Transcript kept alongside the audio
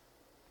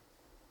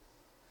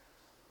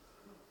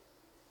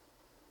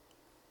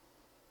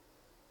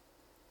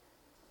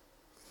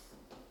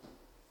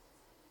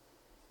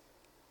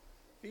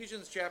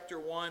Ephesians chapter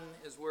 1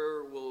 is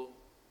where we'll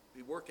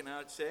be working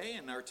out today,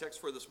 and our text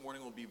for this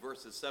morning will be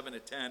verses 7 to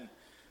 10.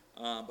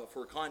 But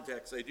for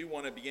context, I do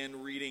want to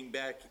begin reading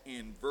back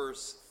in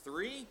verse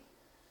 3.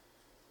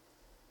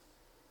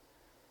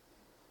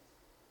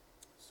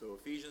 So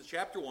Ephesians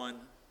chapter 1,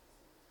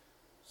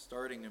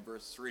 starting in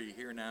verse 3.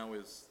 Here now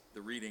is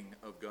the reading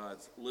of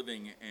God's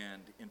living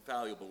and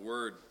infallible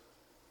word.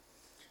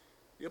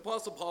 The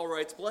Apostle Paul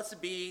writes, "Blessed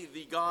be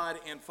the God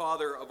and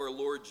Father of our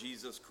Lord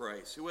Jesus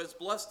Christ, who has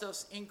blessed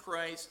us in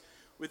Christ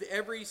with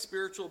every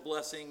spiritual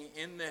blessing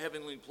in the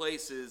heavenly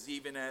places,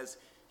 even as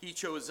he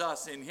chose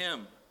us in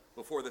him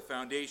before the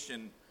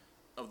foundation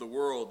of the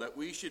world, that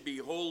we should be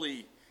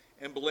holy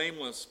and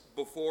blameless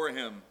before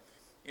him.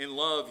 In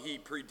love, he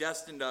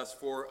predestined us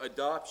for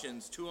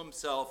adoptions to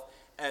himself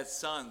as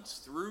sons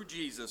through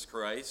Jesus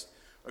Christ,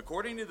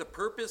 according to the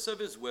purpose of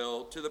his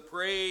will, to the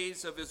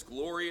praise of his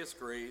glorious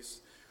grace,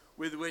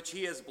 with which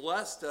he has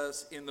blessed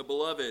us in the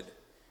beloved.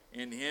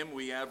 In him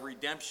we have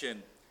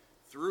redemption,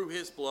 through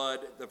his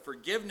blood, the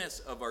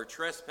forgiveness of our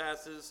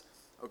trespasses,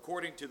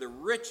 according to the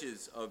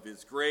riches of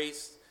his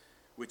grace,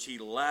 which he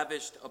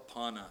lavished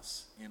upon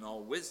us in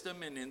all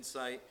wisdom and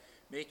insight,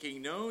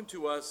 making known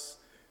to us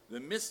the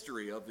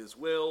mystery of his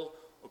will,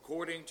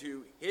 according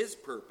to his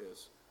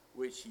purpose,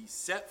 which he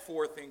set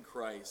forth in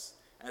Christ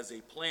as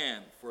a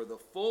plan for the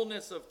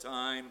fullness of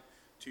time,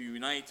 to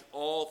unite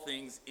all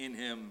things in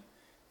him,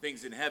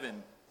 things in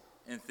heaven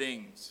and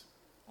things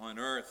on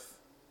earth."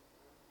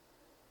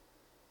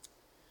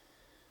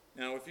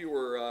 Now, if you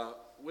were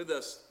with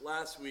us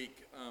last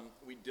week,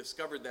 we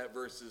discovered that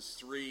verses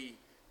 3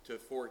 to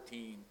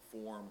 14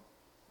 form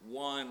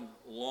one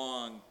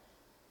long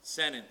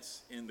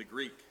sentence in the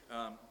Greek,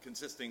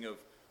 consisting of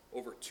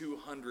over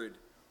 200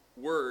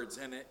 words,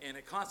 and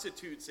it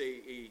constitutes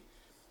a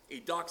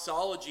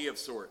doxology of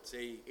sorts,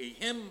 a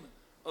hymn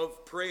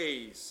of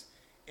praise.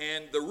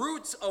 And the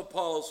roots of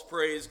Paul's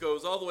praise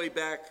goes all the way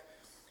back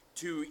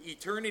to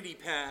eternity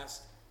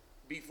past,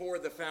 before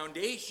the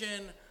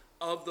foundation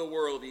of the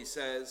world, he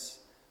says.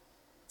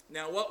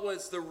 Now, what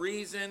was the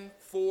reason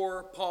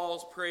for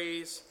Paul's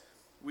praise?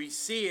 We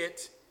see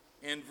it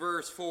in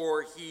verse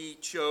 4, he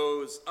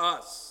chose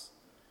us.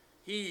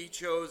 He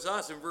chose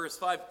us. In verse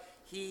 5,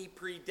 he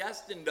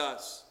predestined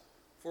us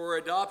for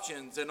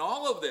adoptions. And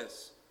all of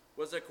this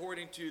was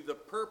according to the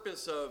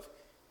purpose of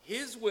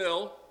his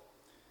will,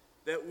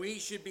 that we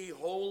should be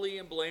holy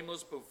and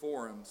blameless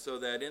before him, so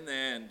that in the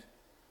end,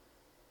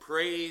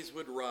 praise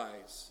would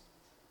rise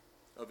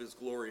of his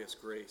glorious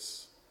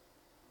grace.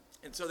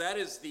 And so that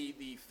is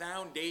the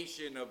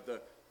foundation of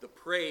the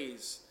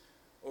praise,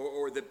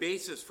 or the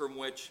basis from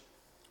which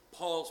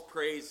Paul's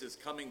praise is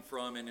coming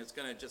from, and it's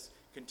going to just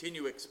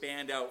continue to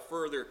expand out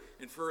further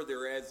and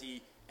further as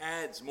he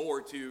adds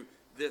more to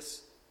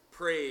this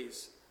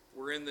praise.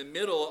 We're in the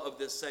middle of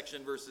this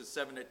section, verses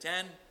 7 to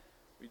 10.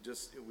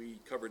 We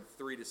covered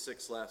 3 to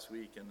 6 last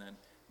week, and then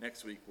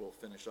next week we'll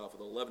finish off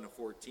with 11 to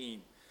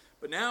 14.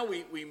 But now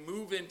we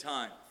move in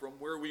time from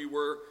where we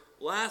were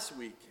last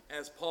week,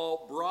 as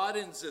Paul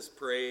broadens this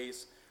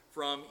praise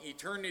from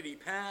eternity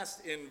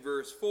past in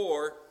verse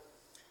 4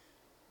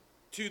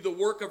 to the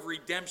work of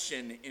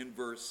redemption in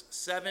verse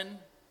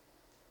 7,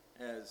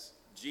 as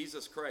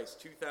Jesus Christ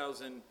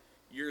 2,000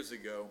 years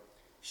ago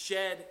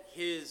shed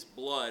his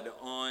blood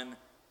on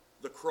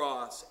the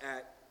cross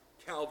at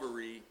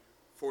Calvary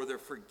for the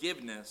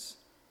forgiveness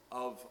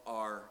of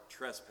our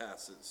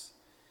trespasses.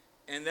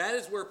 And that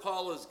is where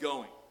Paul is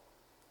going,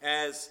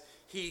 as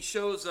he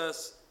shows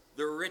us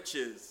the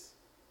riches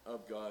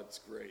of God's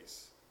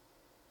grace.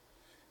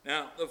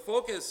 Now, the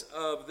focus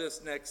of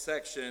this next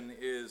section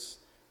is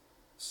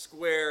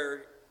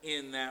square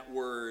in that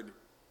word,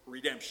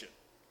 redemption.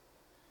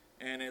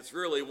 And it's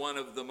really one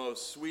of the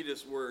most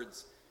sweetest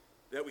words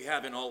that we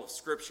have in all of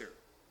Scripture.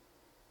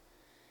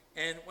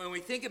 And when we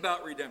think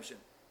about redemption,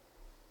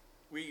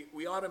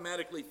 we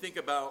automatically think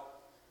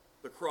about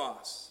the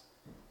cross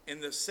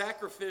and the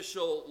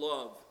sacrificial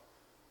love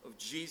of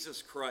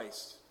Jesus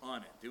Christ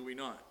on it, do we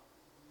not?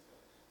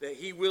 That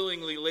he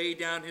willingly laid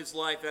down his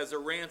life as a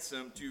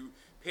ransom to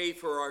pay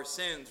for our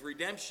sins.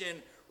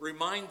 Redemption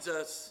reminds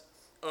us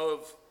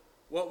of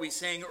what we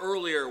sang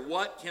earlier.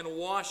 What can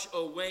wash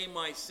away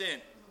my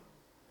sin?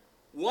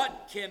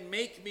 What can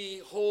make me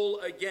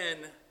whole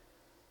again?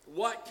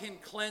 What can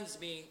cleanse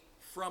me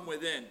from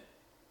within?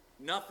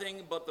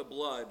 Nothing but the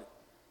blood.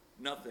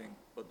 Nothing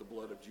but the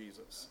blood of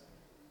Jesus.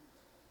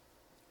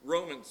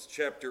 Romans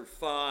chapter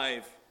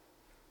 5,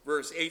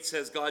 verse 8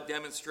 says, God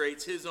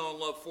demonstrates his own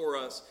love for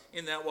us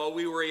in that while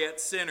we were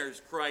yet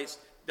sinners, Christ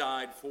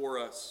died for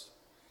us.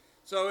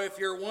 So if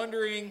you're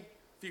wondering,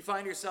 if you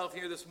find yourself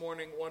here this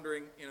morning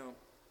wondering,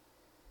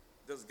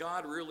 does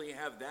God really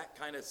have that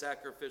kind of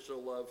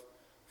sacrificial love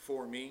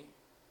for me?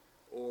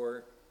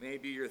 Or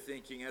maybe you're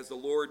thinking, has the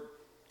Lord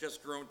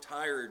just grown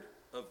tired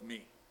of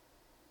me?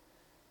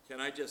 Can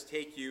I just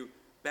take you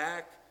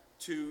back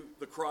to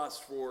the cross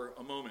for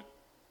a moment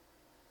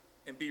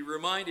and be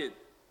reminded,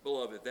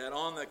 beloved, that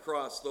on the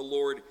cross the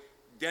Lord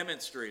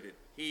demonstrated,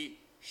 he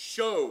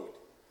showed,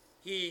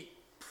 he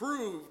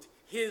proved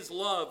his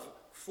love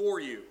for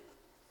you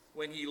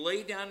when he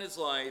laid down his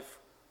life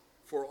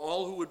for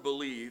all who would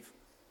believe,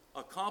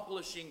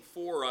 accomplishing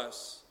for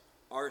us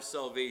our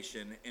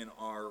salvation and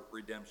our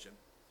redemption.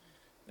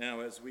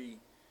 Now, as we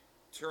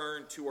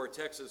turn to our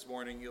text this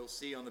morning, you'll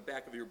see on the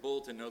back of your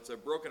bulletin notes,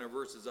 I've broken our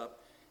verses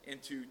up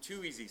into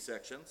two easy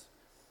sections.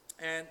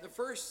 And the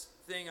first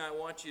thing I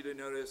want you to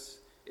notice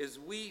is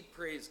we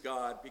praise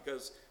God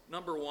because,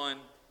 number one,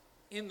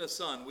 in the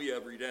Son we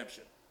have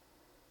redemption.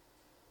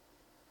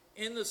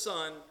 In the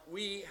Son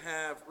we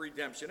have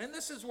redemption. And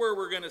this is where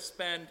we're going to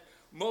spend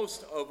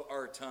most of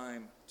our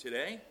time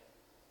today.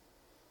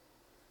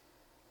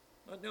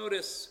 But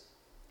notice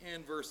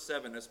in verse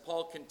 7, as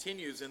Paul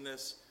continues in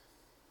this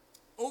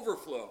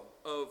overflow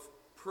of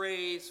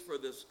praise for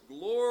this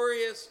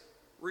glorious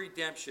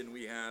redemption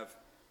we have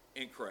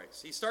in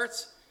Christ. He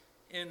starts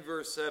in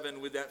verse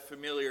 7 with that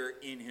familiar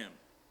 "in him."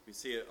 We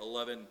see it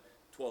 11,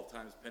 12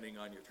 times depending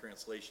on your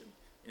translation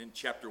in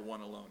chapter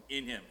 1 alone.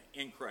 In him,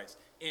 in Christ,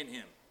 in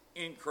him,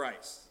 in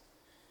Christ.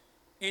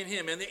 In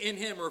him, and the "in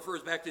him"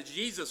 refers back to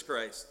Jesus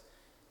Christ,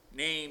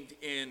 named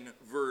in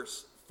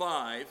verse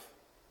 5,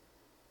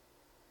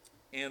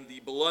 and the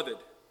beloved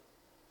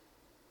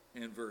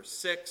in verse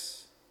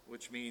 6,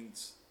 which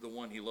means the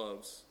one he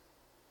loves.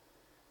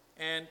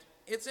 And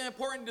it's an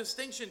important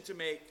distinction to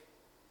make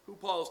who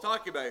Paul is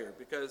talking about here,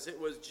 because it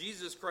was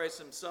Jesus Christ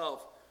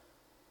himself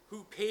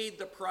who paid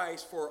the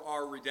price for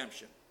our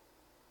redemption.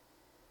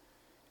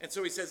 And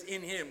so he says,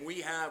 in him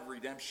we have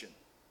redemption.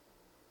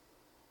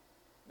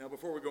 Now,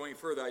 before we go any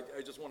further,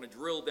 I just want to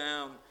drill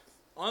down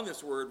on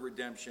this word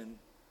redemption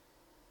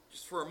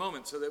just for a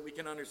moment so that we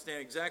can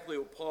understand exactly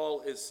what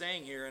Paul is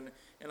saying here.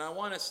 And I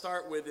want to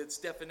start with its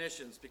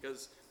definitions,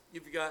 because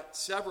you've got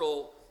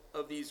several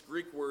of these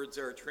Greek words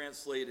that are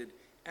translated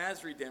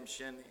as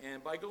redemption,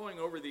 and by going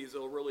over these,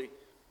 it'll really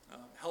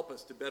help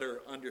us to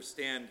better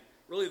understand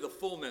really the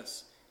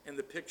fullness and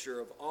the picture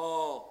of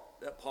all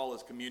that Paul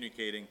is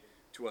communicating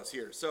to us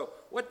here. So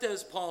what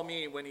does Paul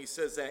mean when he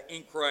says that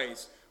in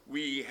Christ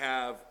we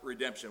have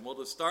redemption? Well,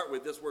 to start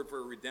with, this word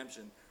for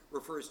redemption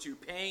refers to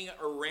paying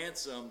a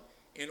ransom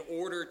in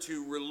order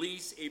to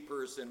release a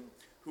person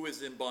who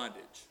is in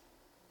bondage.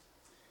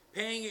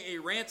 Paying a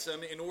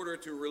ransom in order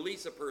to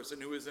release a person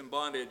who is in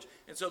bondage.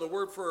 And so the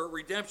word for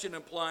redemption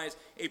implies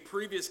a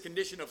previous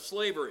condition of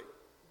slavery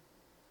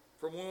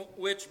from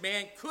which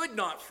man could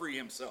not free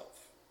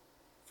himself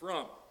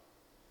from.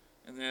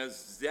 And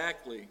that's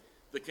exactly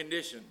the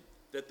condition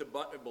that the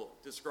Bible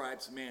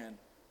describes man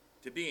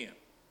to be in.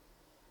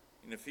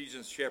 In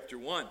Ephesians chapter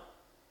 1,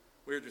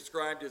 we are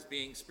described as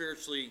being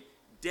spiritually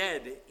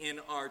dead in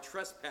our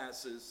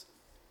trespasses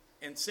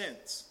and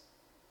sins.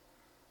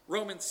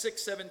 Romans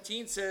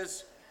 6:17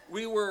 says,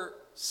 we were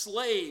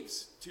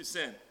slaves to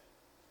sin,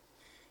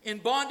 in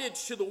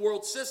bondage to the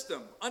world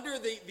system, under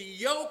the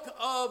yoke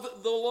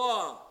of the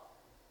law,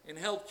 and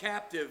held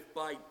captive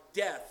by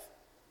death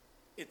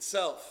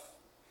itself.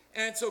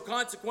 And so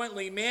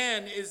consequently,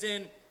 man is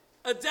in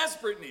a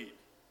desperate need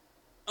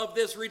of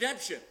this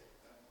redemption.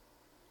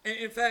 And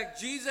in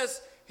fact,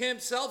 Jesus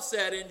himself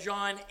said in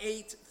John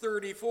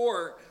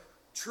 8:34,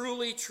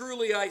 truly,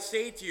 truly, I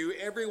say to you,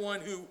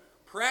 everyone who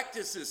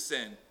practices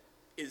sin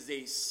is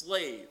a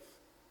slave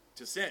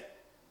to sin.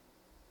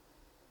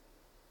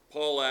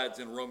 Paul adds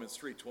in Romans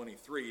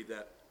 3:23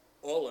 that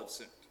all have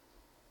sinned.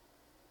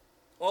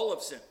 All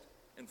have sinned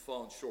and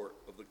fallen short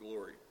of the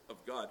glory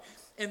of God.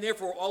 And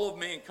therefore all of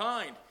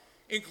mankind,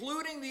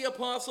 including the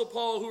Apostle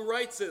Paul who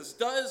writes this,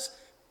 does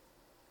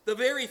the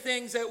very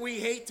things that we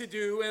hate to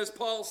do. As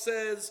Paul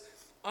says,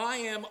 I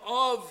am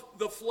of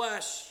the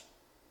flesh,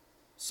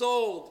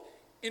 sold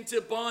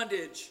into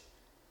bondage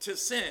to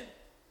sin.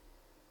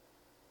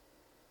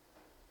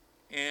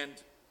 And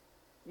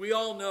we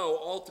all know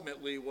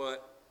ultimately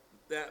what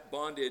that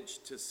bondage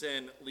to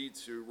sin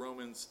leads to.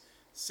 Romans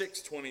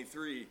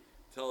 6:23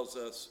 tells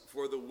us,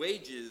 for the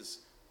wages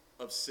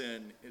of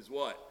sin is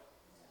what?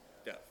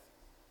 Death.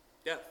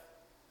 Death.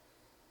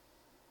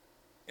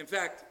 In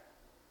fact,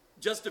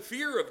 just a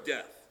fear of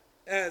death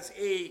as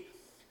a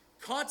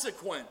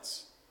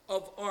consequence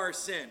of our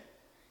sin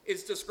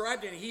is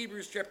described in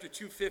Hebrews chapter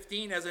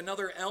 2:15 as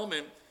another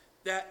element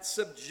that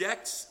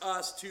subjects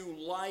us to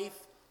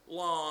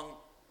lifelong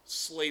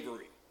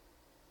slavery.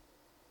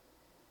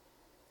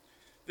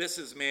 This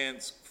is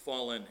man's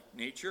fallen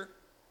nature.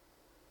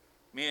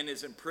 Man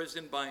is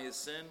imprisoned by his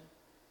sin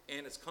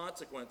and its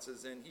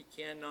consequences, and he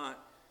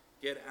cannot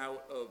get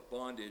out of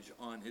bondage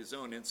on his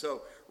own. And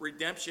so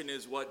redemption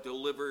is what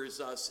delivers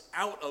us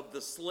out of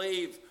the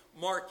slave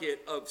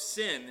market of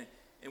sin,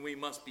 and we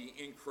must be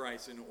in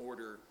Christ in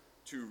order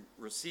to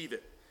receive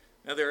it.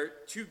 Now, there are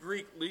two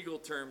Greek legal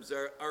terms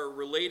that are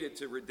related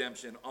to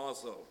redemption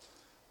also.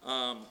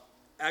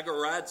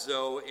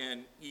 Agorazo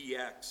and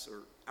ex,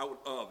 or out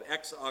of,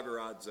 ex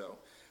agorazo.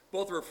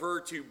 Both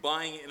refer to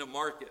buying in a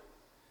market.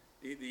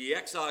 The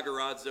ex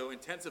agorazo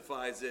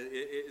intensifies it.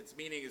 Its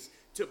meaning is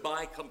to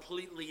buy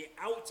completely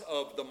out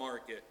of the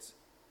market.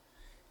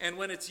 And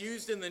when it's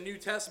used in the New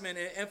Testament,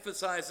 it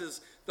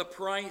emphasizes the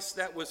price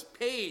that was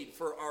paid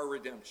for our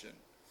redemption.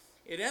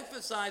 It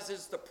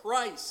emphasizes the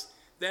price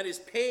that is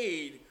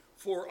paid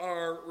for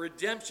our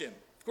redemption.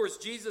 Of course,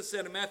 Jesus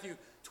said in Matthew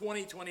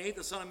 20:28,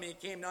 the Son of Man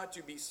came not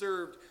to be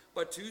served,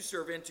 but to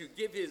serve, and to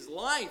give his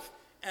life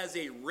as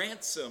a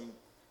ransom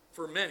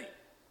for many.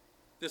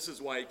 This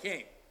is why he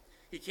came.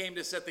 He came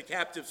to set the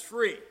captives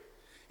free.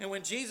 And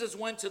when Jesus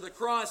went to the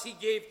cross, he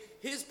gave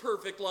his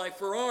perfect life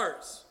for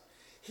ours.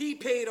 He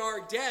paid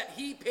our debt.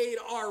 He paid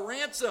our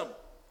ransom.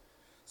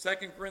 2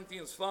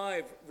 Corinthians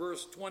 5,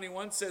 verse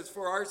 21 says,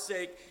 for our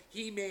sake,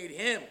 he made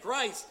him,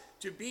 Christ,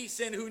 to be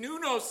sin who knew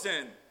no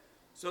sin,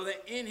 so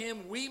that in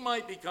him we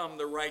might become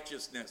the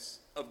righteousness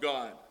of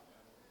God.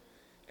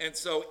 And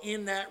so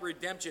in that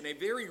redemption, a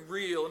very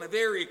real and a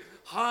very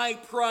high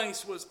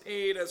price was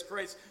paid as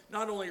Christ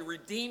not only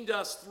redeemed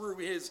us through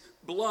his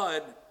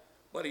blood,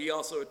 but he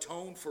also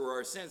atoned for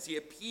our sins. He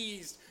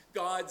appeased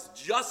God's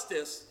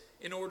justice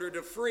in order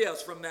to free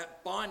us from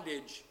that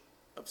bondage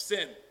of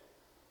sin.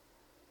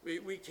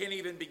 We can't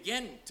even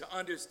begin to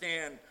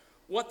understand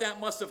what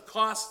that must have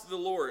cost the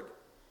Lord.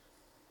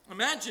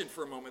 Imagine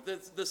for a moment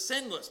the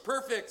sinless,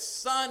 perfect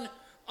Son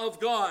of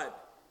God,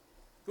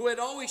 who had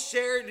always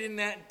shared in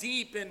that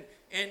deep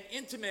and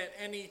intimate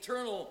and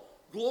eternal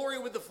glory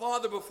with the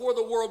Father before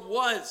the world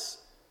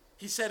was,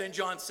 he said in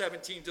John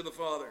 17 to the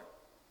Father.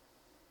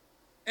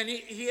 And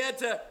he had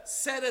to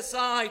set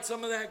aside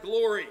some of that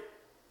glory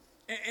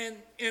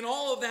and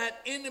all of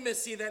that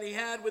intimacy that he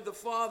had with the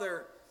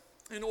Father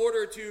in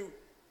order to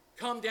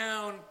come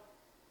down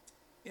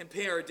and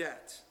pay our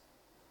debt.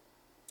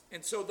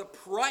 And so the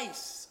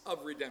price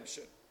of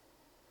redemption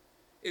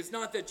is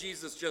not that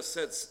Jesus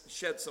just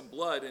shed some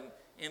blood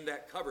and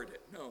that covered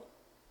it. No.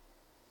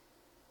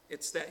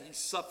 It's that he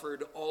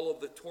suffered all of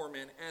the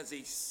torment as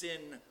a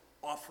sin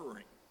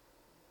offering.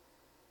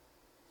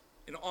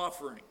 An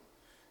offering.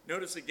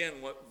 Notice again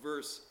what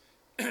verse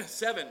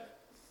 7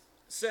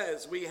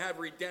 says. We have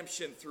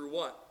redemption through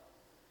what?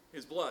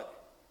 His blood.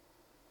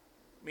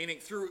 Meaning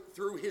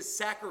through his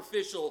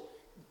sacrificial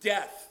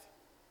death.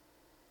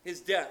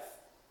 His death.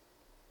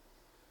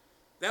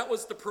 That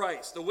was the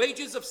price. The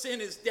wages of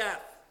sin is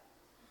death.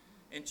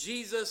 And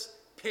Jesus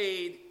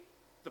paid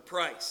the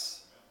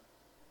price.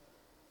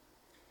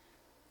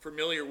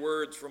 Familiar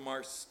words from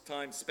our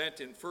time spent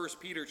in 1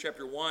 Peter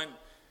chapter 1,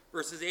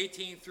 verses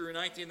 18 through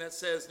 19, that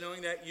says,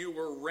 knowing that you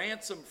were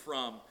ransomed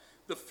from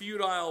the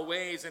futile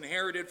ways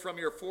inherited from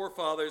your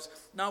forefathers,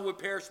 not with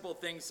perishable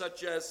things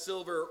such as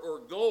silver or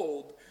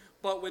gold,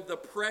 but with the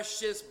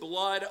precious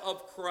blood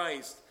of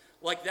Christ,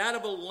 like that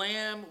of a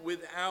lamb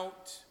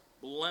without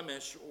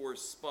blemish or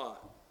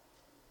spot.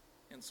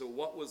 And so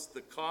what was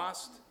the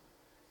cost?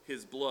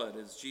 His blood,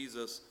 as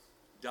Jesus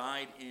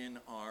died in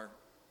our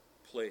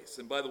place.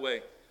 And by the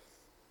way,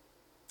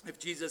 if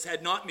Jesus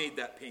had not made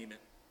that payment,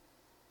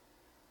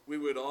 we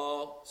would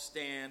all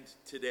stand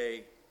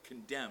today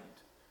condemned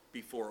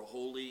before a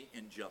holy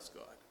and just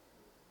God.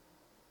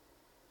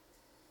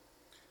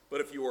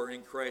 But if you are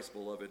in Christ,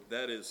 beloved,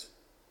 that is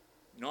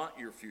not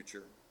your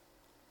future.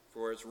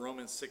 For as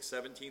Romans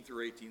 6:17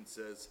 through 18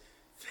 says,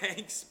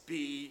 thanks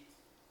be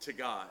to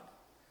God.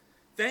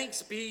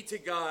 Thanks be to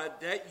God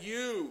that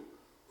you,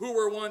 who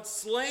were once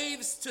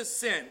slaves to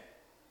sin,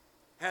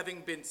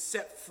 having been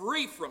set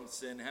free from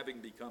sin, having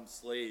become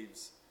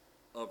slaves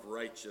of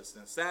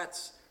righteousness.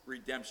 That's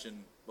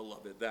redemption,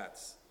 beloved.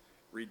 That's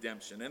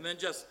redemption. And then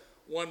just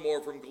one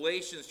more from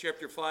Galatians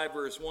chapter 5,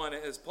 verse 1,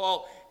 as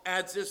Paul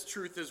adds this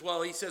truth as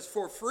well. He says,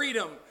 for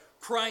freedom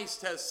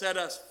Christ has set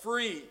us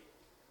free.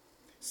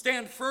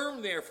 Stand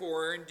firm,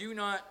 therefore, and do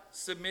not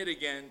submit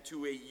again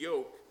to a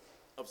yoke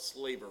of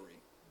slavery.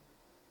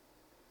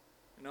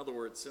 In other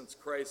words, since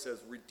Christ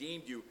has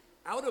redeemed you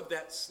out of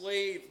that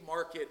slave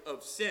market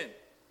of sin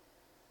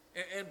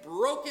and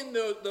broken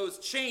those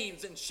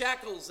chains and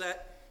shackles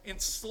that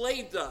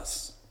enslaved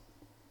us,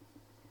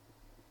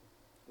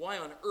 why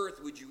on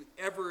earth would you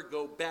ever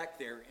go back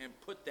there and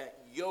put that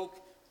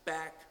yoke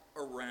back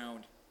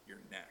around your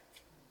neck?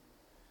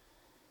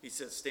 He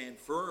says, stand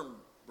firm,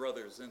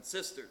 brothers and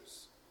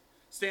sisters.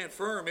 Stand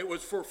firm. It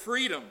was for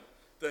freedom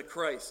that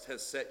Christ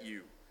has set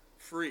you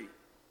free. Of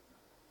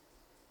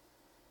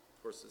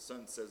course, the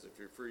Son says if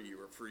you're free,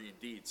 you are free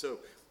indeed. So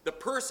the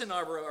person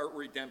of our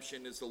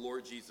redemption is the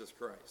Lord Jesus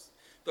Christ.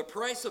 The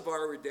price of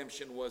our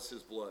redemption was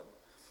his blood.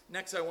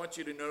 Next, I want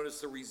you to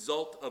notice the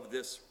result of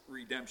this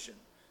redemption.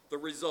 The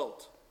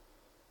result.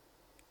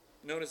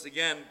 Notice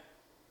again,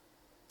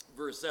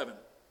 verse 7.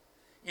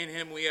 In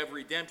him we have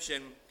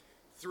redemption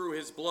through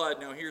his blood.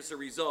 Now here's the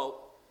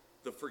result.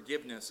 The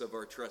forgiveness of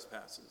our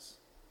trespasses.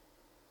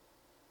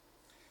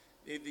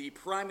 The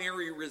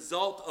primary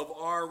result of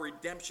our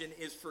redemption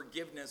is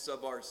forgiveness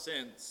of our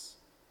sins.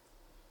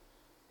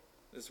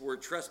 This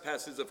word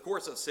trespass is, of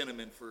course, a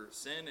synonym for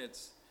sin.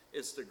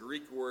 It's the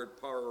Greek word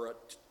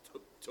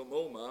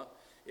paratomoma.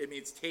 It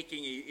means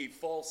taking a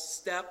false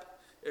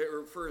step. It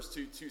refers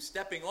to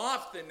stepping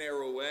off the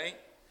narrow way,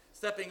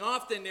 stepping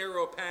off the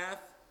narrow path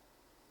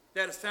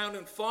that is found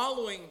in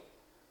following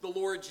the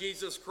Lord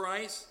Jesus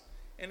Christ.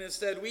 And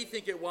instead, we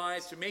think it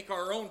wise to make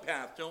our own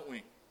path, don't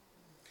we?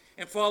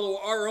 And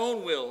follow our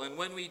own will. And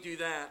when we do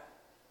that,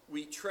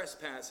 we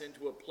trespass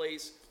into a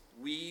place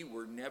we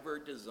were never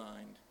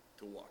designed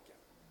to walk in.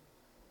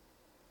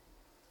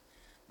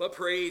 But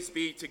praise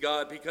be to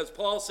God, because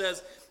Paul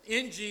says,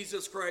 in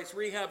Jesus Christ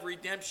we have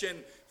redemption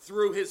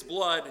through his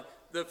blood,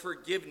 the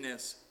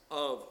forgiveness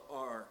of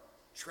our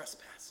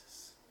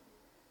trespasses.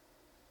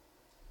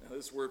 Now,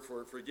 this word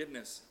for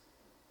forgiveness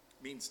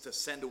means to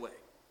send away.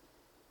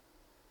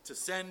 To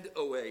send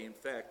away. In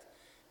fact,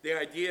 the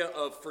idea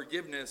of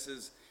forgiveness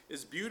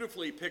is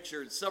beautifully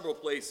pictured several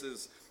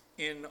places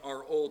in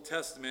our Old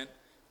Testament.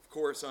 Of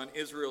course, on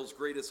Israel's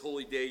greatest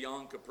holy day,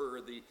 Yom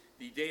Kippur,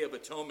 the Day of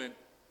Atonement,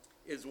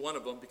 is one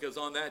of them, because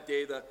on that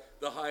day the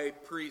high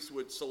priest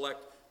would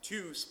select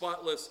 2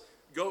 spotless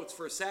goats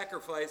for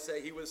sacrifice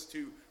that he was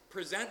to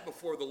present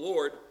before the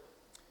Lord.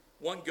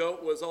 One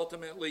goat was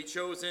ultimately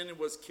chosen and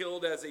was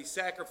killed as a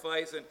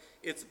sacrifice, and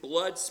its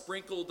blood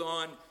sprinkled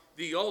on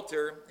the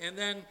altar. And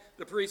then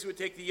the priest would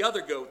take the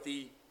other goat,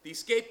 the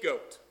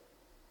scapegoat,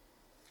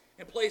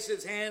 and place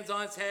his hands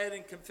on its head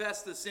and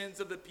confess the sins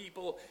of the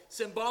people,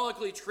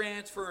 symbolically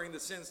transferring the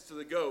sins to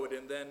the goat.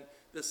 And then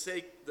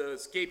the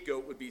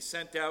scapegoat would be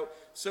sent out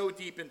so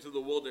deep into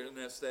the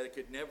wilderness that it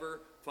could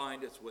never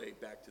find its way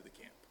back to the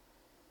camp.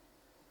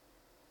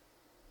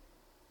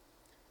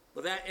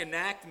 But that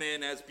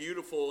enactment, as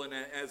beautiful and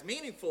as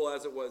meaningful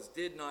as it was,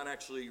 did not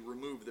actually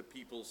remove the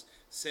people's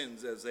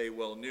sins, as they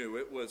well knew.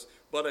 It was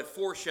but a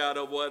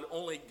foreshadow of what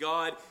only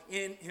God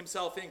in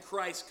himself in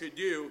Christ could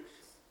do.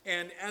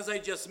 And as I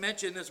just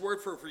mentioned, this word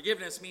for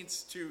forgiveness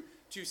means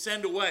to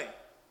send away.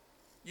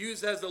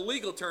 Used as a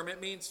legal term, it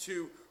means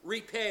to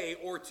repay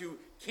or to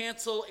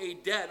cancel a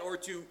debt or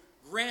to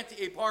grant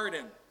a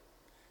pardon.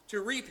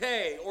 To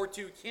repay or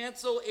to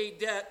cancel a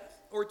debt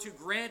or to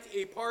grant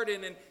a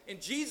pardon.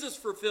 And Jesus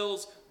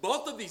fulfills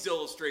both of these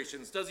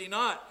illustrations, does he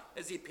not?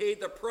 As he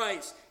paid the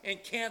price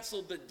and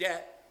canceled the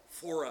debt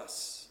for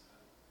us.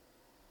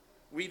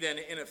 We then,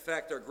 in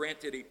effect, are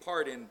granted a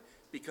pardon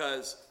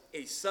because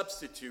a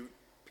substitute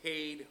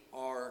paid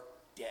our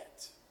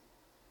debt.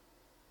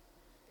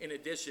 In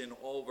addition,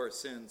 all of our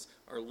sins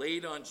are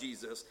laid on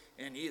Jesus,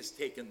 and he has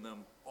taken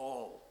them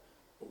all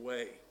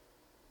away.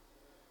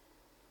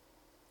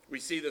 We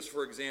see this,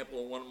 for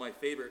example, in one of my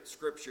favorite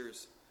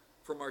scriptures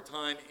from our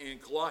time in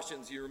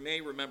Colossians. You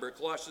may remember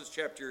Colossians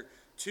chapter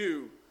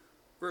 2,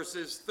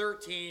 verses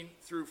 13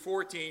 through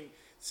 14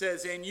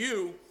 says, "And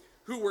you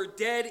who were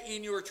dead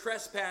in your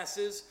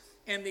trespasses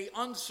and the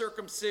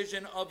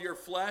uncircumcision of your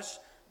flesh,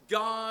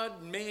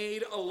 God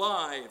made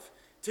alive,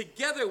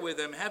 together with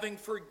him, having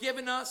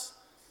forgiven us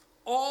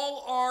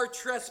all our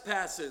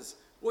trespasses."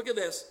 Look at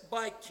this.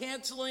 By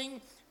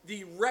canceling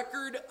the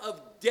record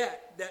of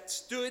debt that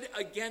stood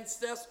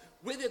against us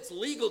with its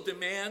legal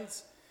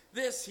demands,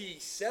 this he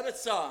set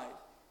aside,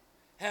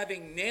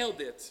 having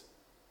nailed it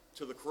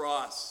to the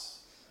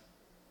cross.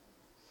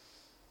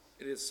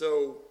 It is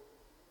so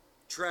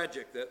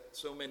tragic that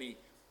so many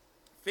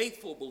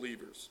faithful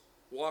believers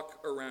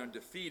walk around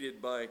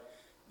defeated by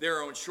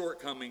their own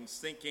shortcomings,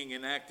 thinking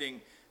and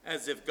acting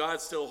as if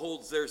God still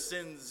holds their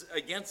sins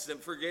against them,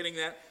 forgetting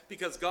that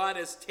because God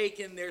has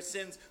taken their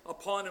sins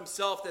upon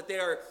himself, that they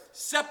are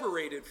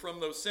separated from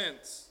those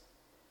sins.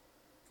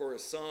 For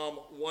as Psalm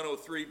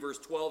 103 verse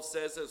 12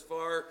 says, "As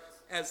far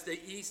as the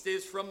east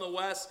is from the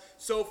west,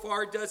 so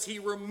far does he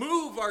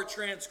remove our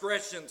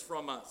transgressions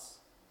from us."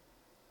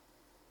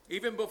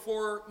 Even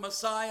before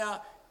Messiah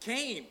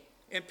came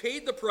and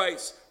paid the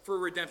price for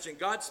redemption,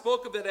 God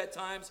spoke of it at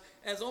times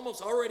as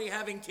almost already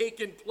having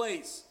taken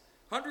place.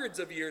 Hundreds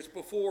of years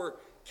before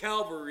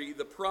Calvary,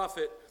 the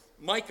prophet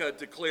Micah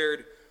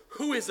declared,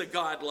 "Who is a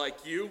God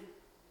like you?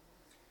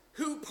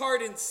 Who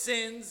pardons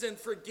sins and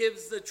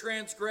forgives the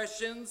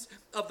transgressions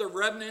of the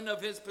remnant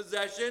of his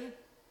possession?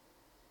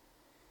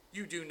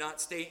 You do not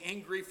stay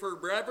angry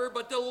forever,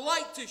 but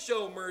delight to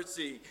show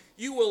mercy.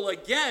 You will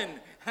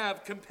again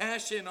have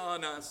compassion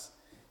on us.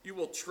 You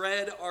will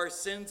tread our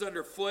sins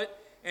underfoot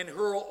and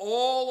hurl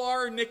all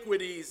our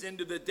iniquities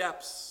into the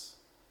depths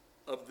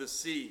of the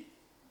sea."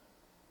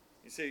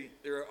 You see,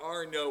 there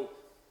are no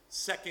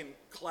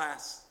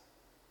second-class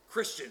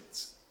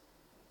Christians.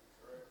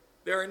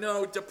 There are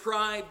no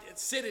deprived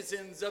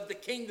citizens of the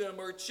kingdom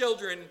or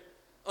children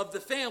of the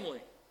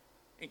family.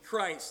 In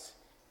Christ,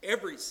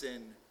 every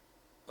sin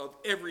of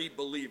every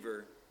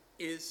believer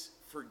is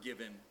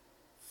forgiven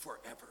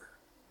forever.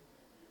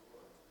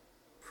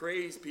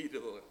 Praise be to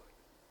the Lord.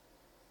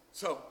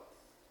 So,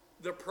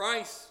 the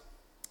price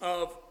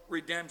of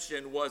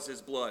redemption was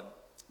his blood.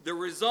 The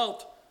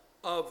result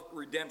of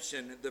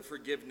redemption, the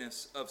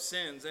forgiveness of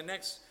sins. And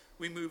next,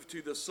 we move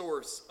to the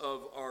source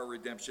of our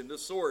redemption. The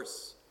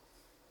source.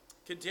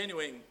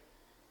 Continuing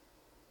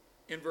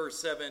in verse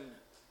 7,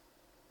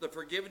 the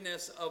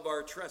forgiveness of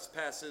our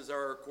trespasses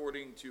are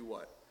according to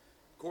what?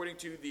 According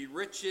to the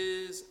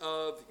riches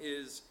of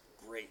his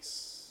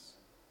grace.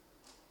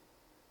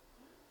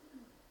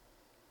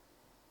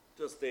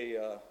 Just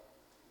a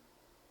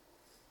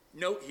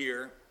note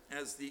here,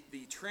 as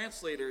the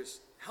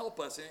translators help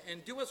us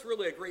and do us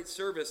really a great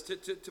service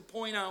to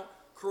point out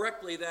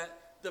correctly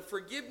that the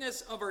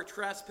forgiveness of our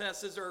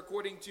trespasses are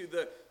according to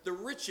the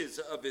riches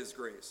of his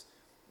grace,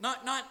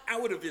 not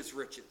out of his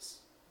riches.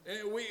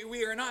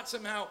 We are not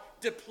somehow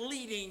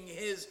depleting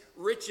his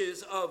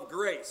riches of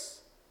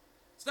grace.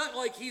 It's not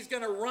like he's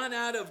going to run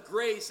out of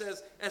grace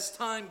as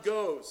time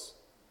goes.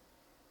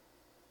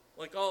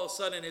 Like all of a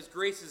sudden his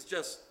grace is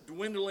just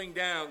dwindling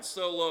down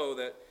so low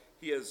that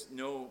he has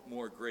no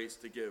more grace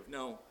to give.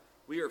 No,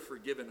 we are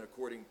forgiven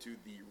according to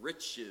the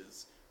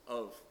riches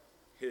of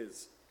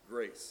his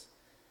grace.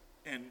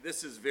 And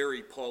this is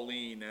very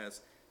Pauline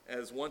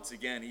as once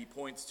again he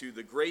points to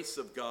the grace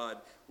of God,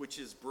 which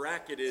is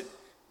bracketed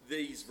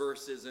these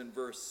verses in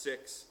verse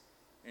 6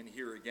 and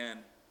here again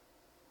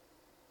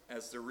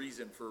as the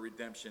reason for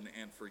redemption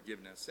and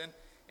forgiveness.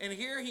 And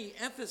here he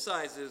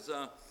emphasizes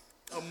a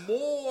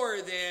more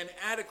than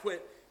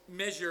adequate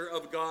measure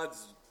of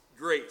God's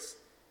grace.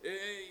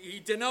 He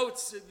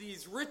denotes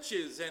these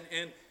riches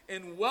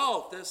and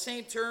wealth, the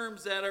same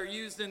terms that are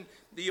used in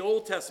the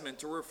Old Testament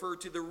to refer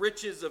to the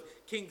riches of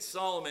King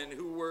Solomon,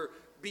 who were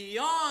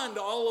beyond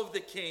all of the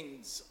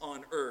kings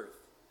on earth.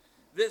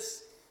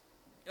 This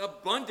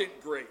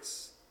abundant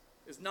grace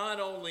is not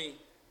only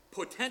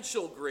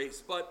potential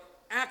grace, but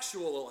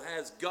actual,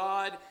 as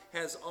God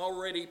has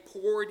already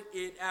poured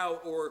it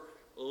out or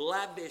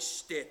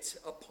lavished it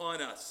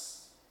upon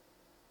us.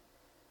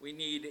 We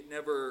need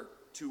never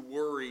to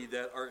worry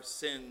that our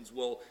sins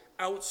will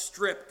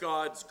outstrip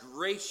God's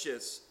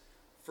gracious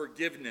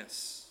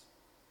forgiveness.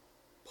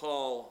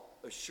 Paul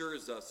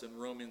assures us in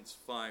Romans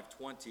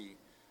 5:20,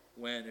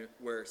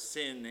 where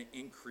sin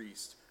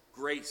increased,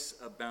 grace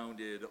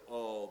abounded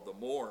all the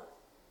more.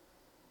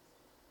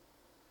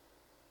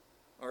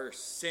 Our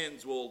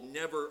sins will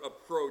never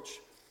approach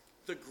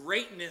the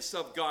greatness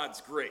of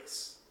God's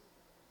grace.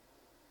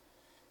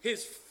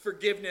 His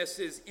forgiveness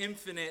is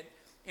infinite,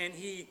 and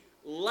he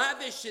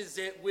lavishes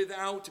it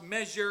without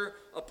measure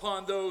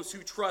upon those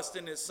who trust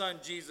in his Son,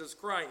 Jesus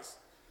Christ.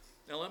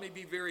 Now, let me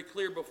be very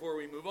clear before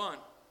we move on.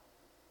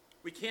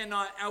 We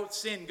cannot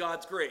out-sin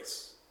God's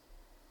grace.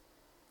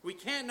 We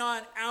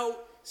cannot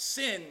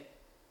out-sin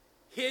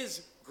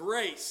his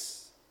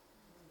grace.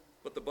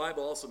 But the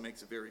Bible also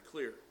makes it very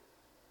clear.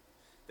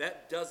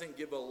 That doesn't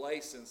give a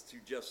license to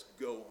just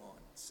go on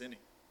sinning.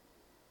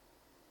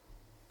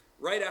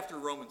 Right after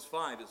Romans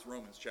 5 is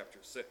Romans chapter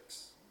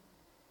 6.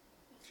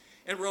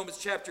 And Romans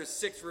chapter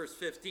 6 verse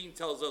 15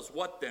 tells us,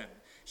 what then?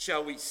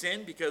 Shall we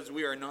sin because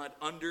we are not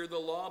under the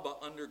law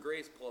but under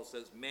grace? Paul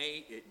says,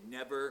 may it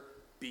never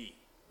be.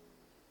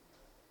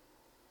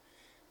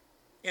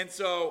 And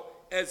so,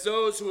 as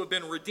those who have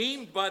been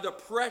redeemed by the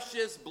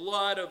precious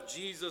blood of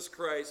Jesus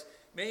Christ,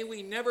 may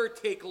we never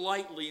take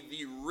lightly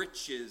the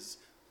riches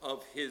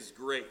of his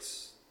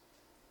grace.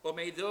 But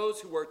may those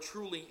who are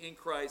truly in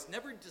Christ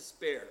never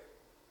despair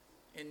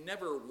and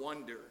never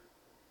wonder,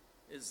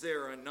 is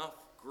there enough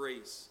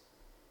grace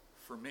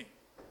for me?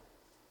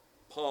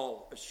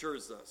 Paul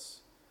assures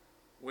us,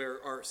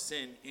 where our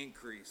sin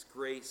increased,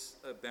 grace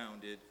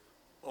abounded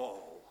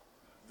all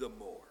the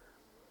more.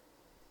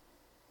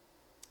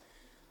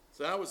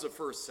 So that was the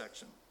first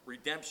section,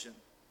 redemption.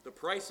 The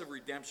price of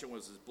redemption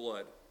was his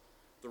blood.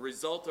 The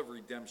result of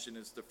redemption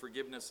is the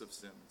forgiveness of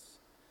sins.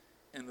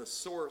 And the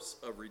source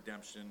of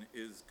redemption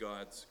is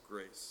God's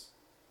grace.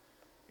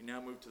 We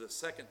now move to the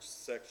second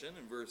section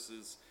in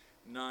verses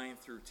 9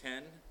 through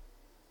 10.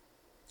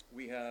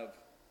 We have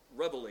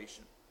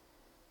revelation.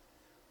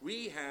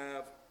 We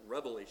have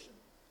revelation.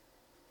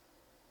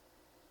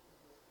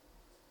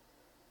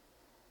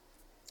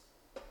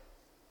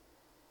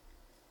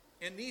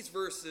 And these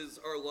verses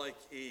are like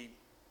a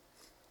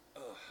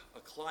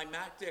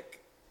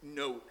climactic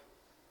note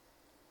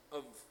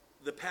of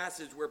the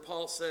passage where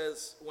Paul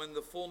says, when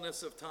the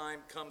fullness of time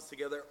comes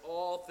together,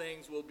 all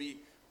things will be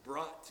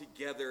brought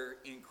together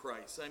in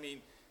Christ. I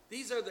mean,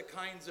 these are the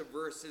kinds of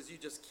verses you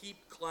just keep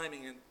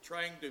climbing and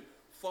trying to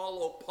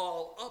follow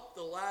Paul up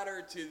the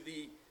ladder to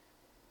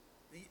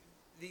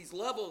these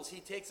levels.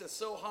 He takes us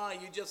so high,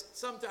 you just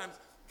sometimes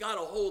got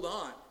to hold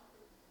on.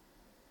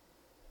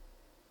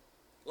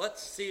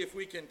 Let's see if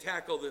we can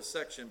tackle this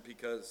section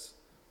because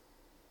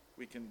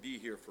we can be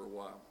here for a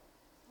while.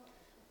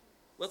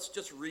 Let's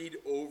just read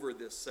over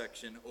this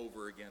section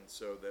over again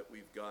so that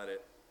we've got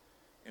it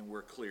and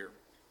we're clear.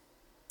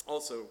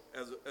 Also,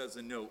 as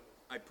a note,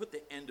 I put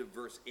the end of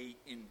verse 8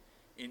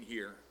 in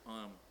here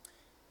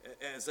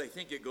as I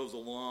think it goes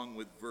along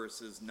with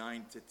verses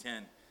 9 to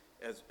 10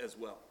 as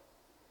well.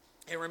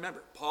 And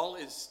remember, Paul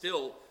is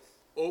still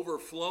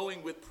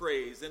overflowing with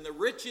praise and the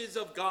riches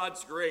of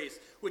God's grace,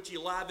 which he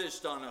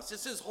lavished on us.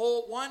 This is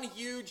one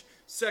huge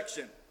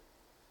section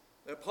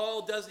that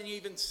Paul doesn't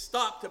even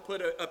stop to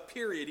put a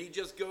period. He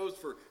just goes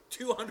for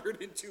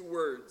 202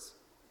 words.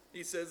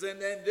 He says,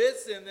 and then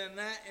this, and then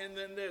that, and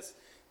then this.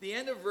 The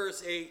end of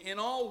verse 8, in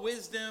all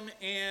wisdom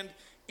and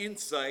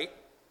insight,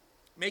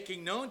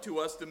 making known to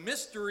us the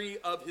mystery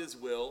of his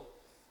will,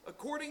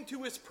 according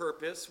to his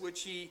purpose,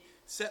 which he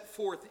set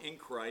forth in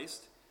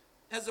Christ,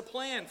 as a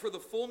plan for the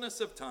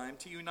fullness of time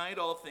to unite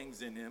all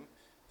things in him,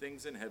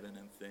 things in heaven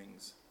and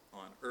things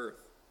on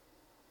earth.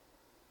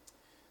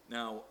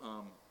 Now,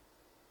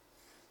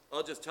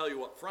 I'll just tell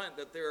you up front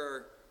that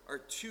there are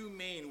two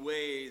main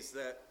ways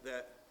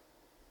that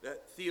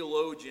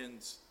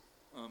theologians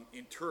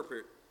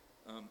interpret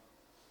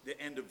the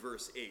end of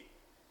verse 8.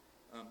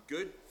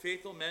 Good,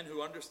 faithful men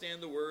who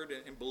understand the word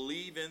and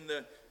believe in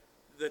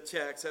the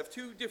text have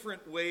two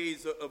different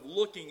ways of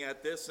looking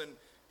at this, and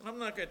I'm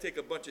not going to take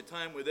a bunch of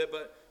time with it,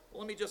 but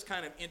let me just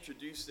kind of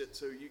introduce it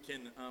so you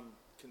can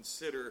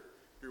consider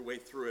your way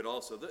through it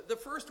also. The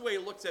first way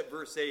looks at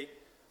verse 8,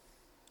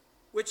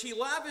 which he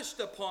lavished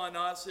upon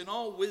us in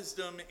all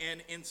wisdom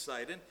and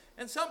insight.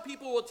 And some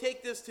people will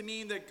take this to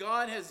mean that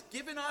God has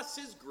given us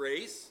his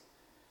grace,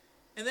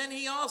 and then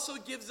he also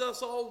gives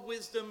us all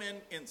wisdom and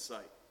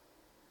insight.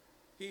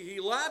 He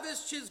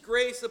lavished his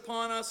grace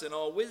upon us in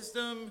all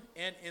wisdom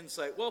and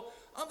insight. Well,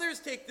 others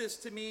take this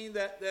to mean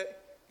that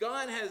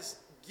God has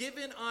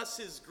given us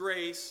his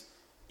grace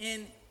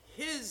in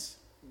his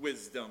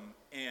wisdom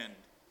and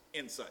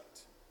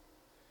insight.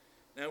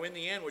 Now, in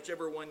the end,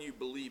 whichever one you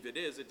believe it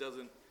is, it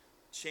doesn't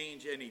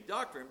change any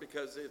doctrine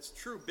because it's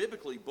true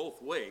biblically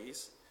both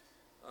ways.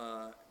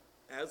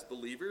 As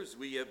believers,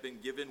 we have been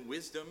given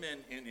wisdom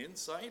and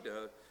insight,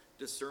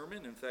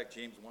 discernment. In fact,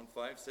 James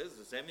 1:5 says,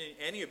 if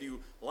any of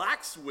you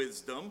lacks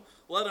wisdom,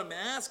 let him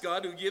ask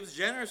God, who gives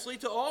generously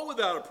to all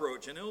without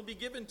reproach, and it will be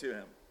given to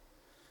him.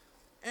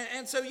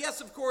 And so, yes,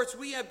 of course,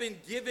 we have been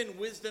given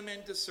wisdom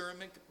and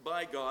discernment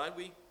by God.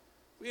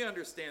 We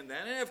understand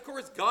that. And of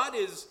course, God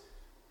is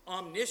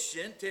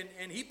omniscient,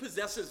 and he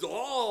possesses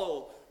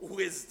all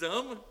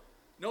wisdom.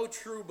 No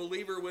true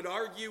believer would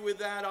argue with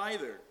that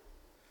either.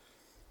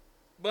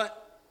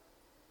 But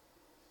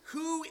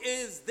who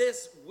is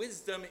this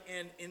wisdom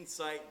and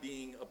insight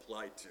being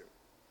applied to?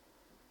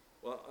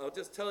 Well, I'll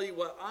just tell you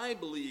what I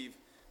believe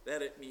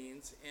that it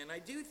means, and I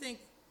do think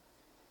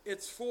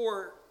it's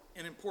for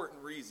an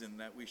important reason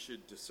that we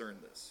should discern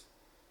this.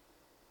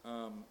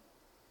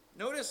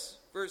 Notice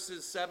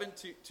verses 7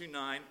 to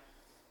 9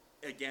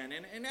 again,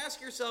 and ask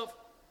yourself,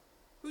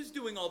 who's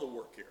doing all the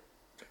work here?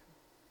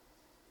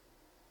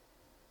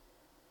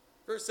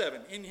 Verse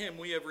 7, in him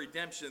we have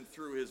redemption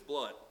through his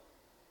blood.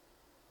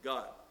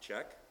 God,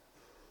 check.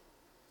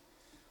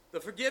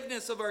 The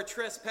forgiveness of our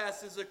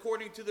trespasses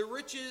according to the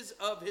riches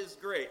of his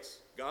grace.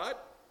 God,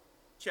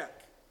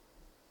 check.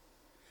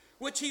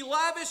 Which he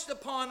lavished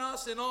upon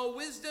us in all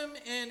wisdom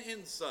and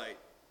insight.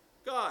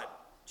 God,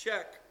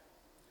 check.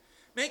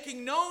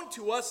 Making known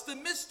to us the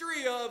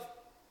mystery of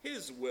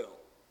his will.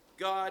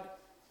 God,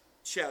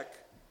 check.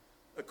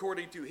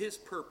 According to his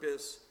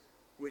purpose,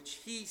 which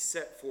he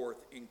set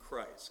forth in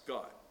Christ.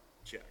 God,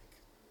 check.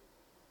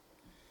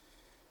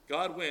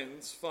 God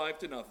wins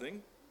 5-0.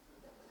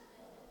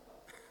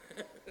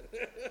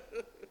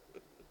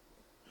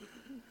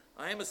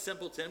 I am a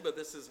simpleton, but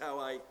this is how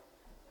I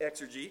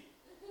exegete.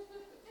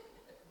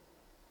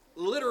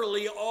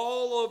 Literally,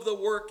 all of the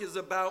work is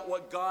about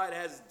what God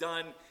has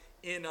done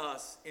in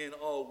us in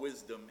all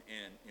wisdom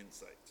and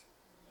insight.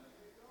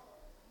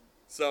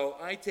 So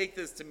I take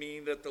this to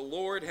mean that the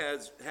Lord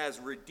has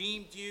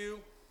redeemed you.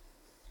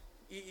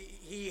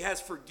 He has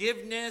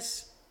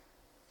forgiveness.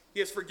 He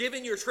has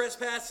forgiven your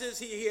trespasses.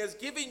 He has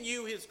given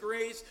you his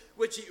grace,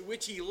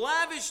 which he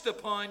lavished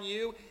upon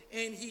you,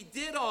 and he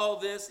did all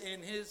this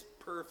in his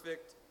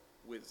perfect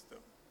wisdom.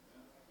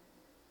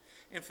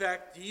 In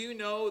fact, do you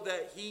know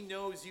that he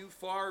knows you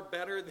far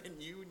better than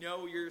you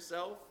know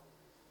yourself?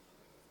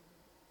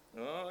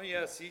 Oh,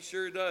 yes, he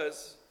sure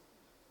does.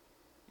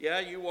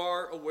 Yeah, you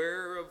are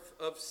aware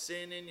of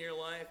sin in your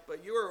life,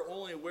 but you are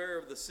only aware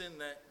of the sin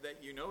that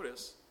you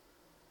notice.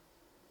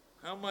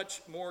 How much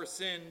more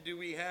sin do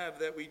we have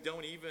that we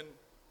don't even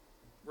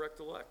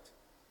recollect?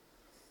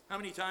 How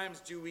many times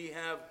do we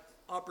have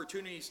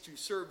opportunities to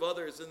serve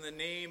others in the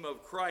name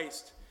of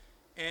Christ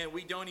and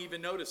we don't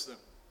even notice them?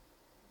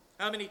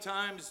 How many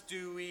times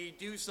do we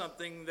do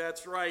something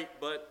that's right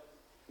but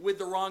with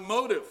the wrong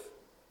motive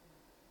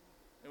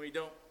and we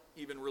don't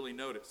even really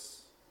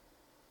notice?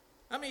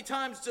 How many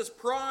times does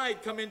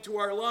pride come into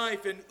our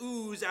life and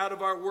ooze out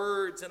of our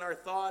words and our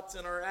thoughts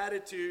and our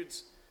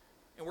attitudes,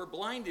 and we're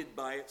blinded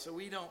by it so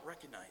we don't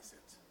recognize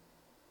it?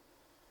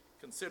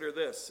 Consider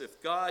this.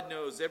 If God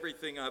knows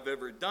everything I've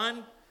ever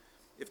done,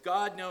 if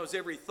God knows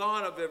every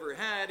thought I've ever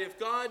had, if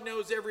God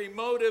knows every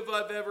motive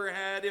I've ever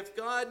had, if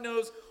God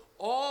knows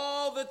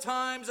all the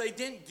times I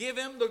didn't give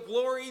him the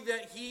glory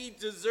that he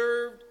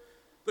deserved,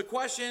 the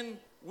question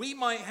we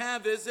might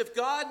have is, if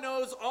God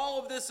knows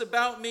all of this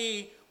about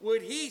me,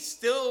 would he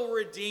still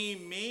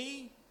redeem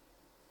me?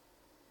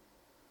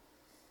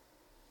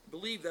 I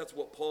believe that's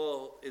what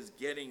Paul is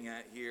getting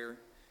at here.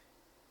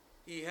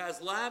 He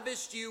has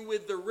lavished you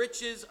with the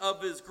riches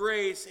of his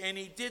grace, and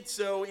he did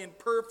so in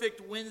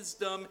perfect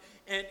wisdom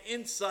and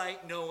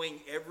insight,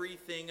 knowing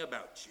everything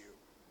about you.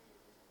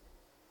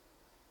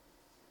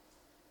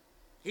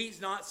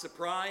 He's not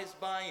surprised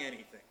by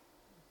anything.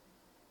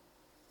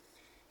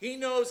 He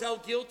knows how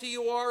guilty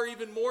you are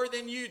even more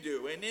than you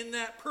do. And in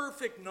that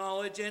perfect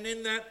knowledge and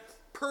in that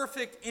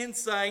perfect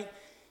insight,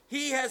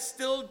 He has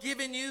still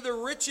given you the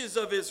riches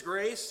of his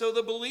grace, so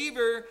the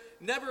believer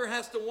never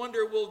has to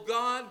wonder, will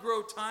God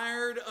grow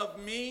tired of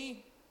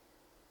me?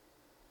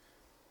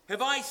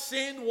 Have I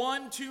sinned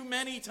one too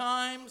many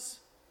times?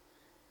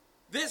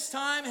 This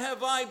time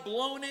have I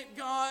blown it,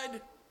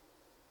 God?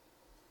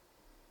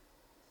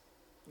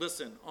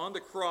 Listen, on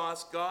the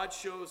cross, God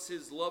shows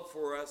his love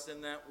for us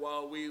in that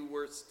while we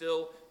were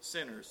still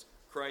sinners,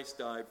 Christ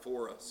died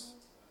for us.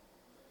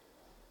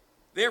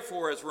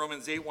 Therefore, as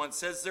Romans 8:1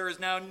 says, there is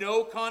now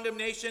no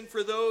condemnation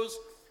for those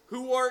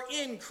who are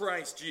in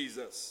Christ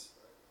Jesus.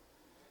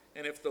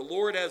 And if the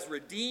Lord has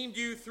redeemed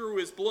you through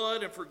his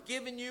blood and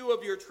forgiven you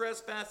of your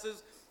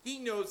trespasses, he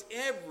knows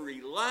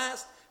every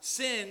last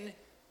sin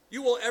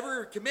you will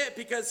ever commit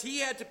because he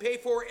had to pay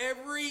for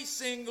every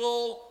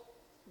single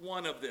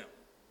one of them.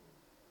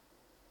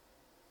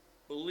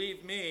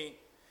 Believe me,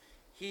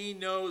 he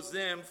knows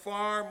them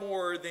far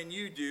more than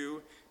you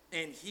do,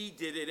 and he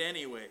did it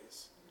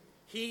anyways.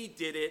 He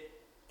did it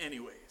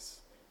anyways.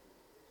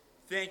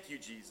 Thank you,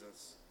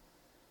 Jesus.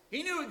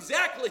 He knew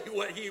exactly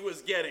what he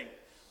was getting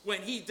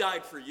when he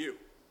died for you.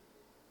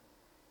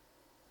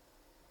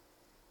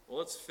 Well,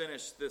 let's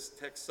finish this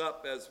text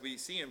up as we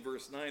see in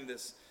verse 9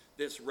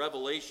 this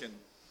revelation.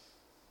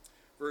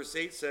 Verse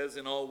 8 says,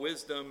 in all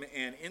wisdom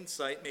and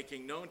insight,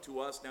 making known to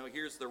us, now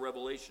here's the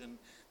revelation,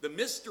 the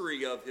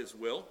mystery of his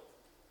will,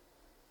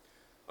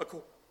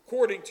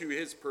 according to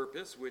his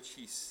purpose, which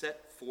he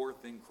set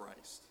forth in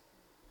Christ.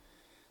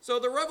 So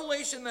the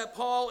revelation that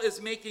Paul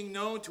is making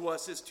known to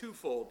us is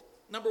twofold.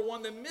 Number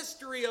one, the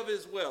mystery of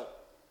his will.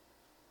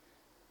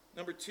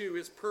 Number two,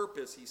 his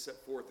purpose he set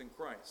forth in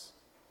Christ.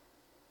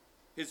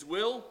 His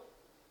will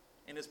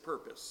and his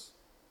purpose.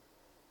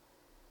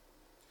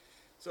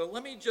 So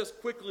let me just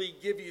quickly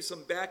give you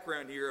some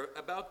background here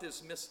about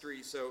this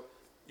mystery so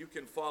you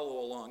can follow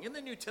along. In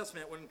the New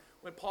Testament,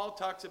 when Paul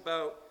talks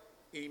about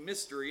a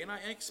mystery, and I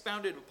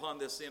expounded upon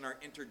this in our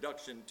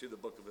introduction to the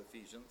book of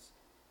Ephesians,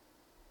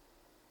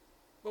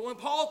 but when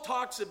Paul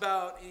talks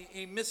about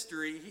a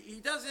mystery, he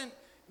doesn't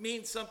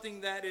mean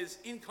something that is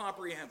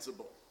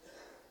incomprehensible.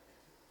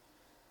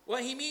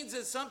 What he means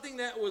is something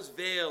that was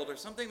veiled or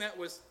something that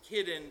was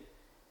hidden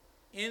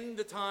in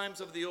the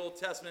times of the Old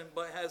Testament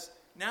but has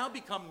now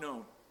become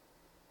known.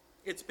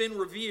 It's been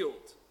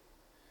revealed.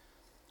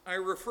 I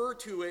refer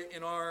to it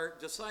in our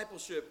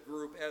discipleship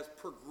group as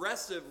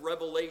progressive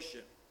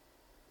revelation.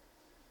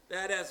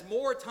 That as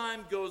more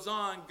time goes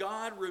on,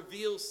 God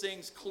reveals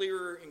things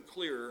clearer and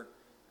clearer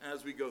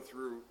as we go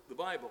through the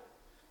Bible.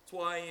 That's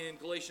why in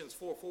Galatians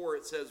 4:4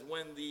 it says,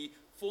 when the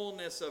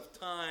fullness of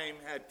time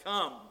had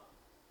come,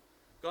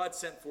 God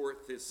sent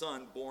forth his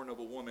son, born of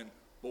a woman,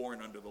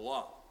 born under the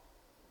law.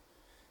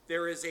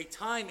 There is a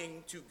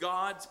timing to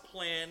God's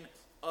plan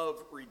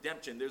of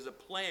redemption. There's a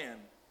plan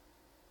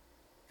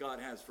God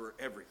has for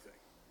everything.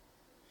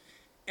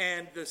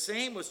 And the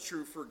same was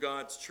true for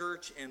God's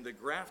church and the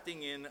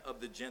grafting in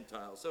of the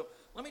Gentiles. So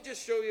let me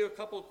just show you a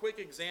couple of quick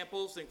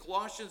examples. In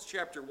Colossians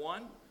chapter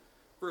 1,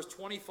 verse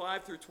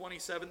 25 through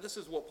 27, this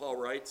is what Paul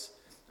writes.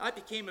 I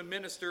became a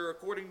minister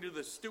according to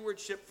the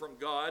stewardship from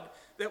God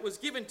that was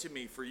given to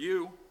me for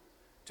you,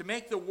 to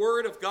make the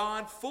word of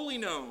God fully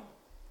known.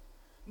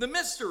 The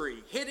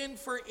mystery hidden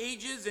for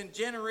ages and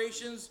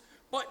generations,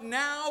 but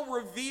now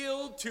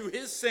revealed to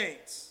his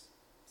saints.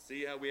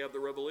 See how we have the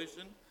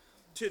revelation?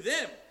 To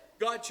them,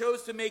 God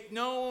chose to make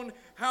known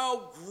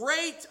how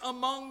great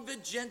among the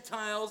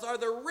Gentiles are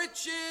the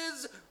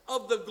riches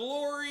of the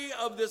glory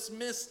of this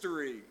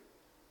mystery,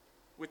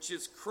 which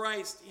is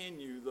Christ in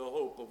you, the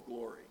hope of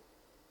glory.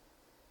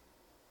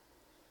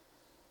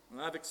 And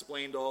I've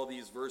explained all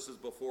these verses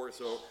before,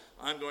 so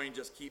I'm going to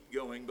just keep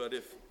going, but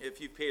if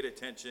you've paid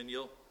attention,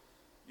 you'll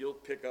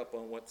pick up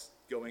on what's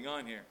going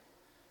on here.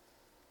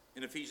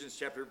 In Ephesians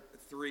chapter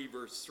 3,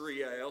 verse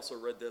 3, I also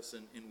read this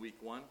in week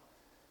 1.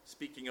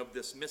 Speaking of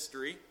this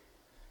mystery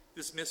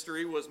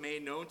was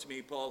made known to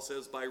me, Paul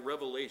says, by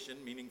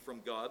revelation, meaning from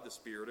God, the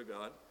Spirit of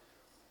God,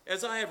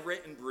 as I have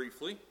written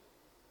briefly.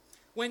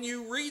 When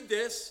you read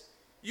this,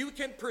 you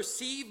can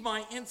perceive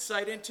my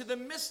insight into the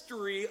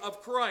mystery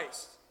of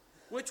Christ,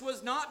 which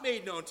was not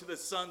made known to the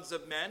sons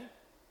of men.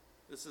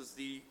 This is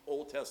the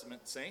Old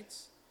Testament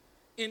saints.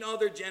 In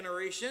other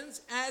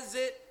generations, as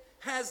it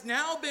has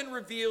now been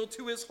revealed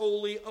to his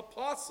holy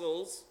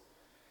apostles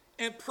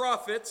and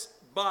prophets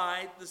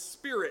by the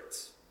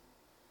Spirit.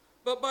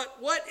 But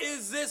what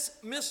is this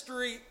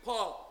mystery,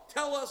 Paul?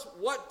 Tell us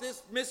what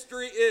this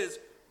mystery is.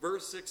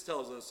 Verse 6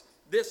 tells us,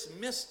 this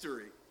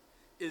mystery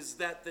is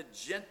that the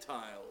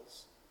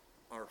Gentiles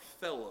are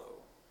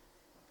fellow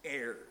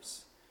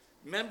heirs,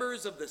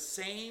 members of the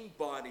same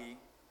body,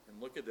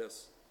 and look at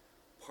this,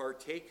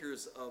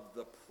 partakers of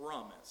the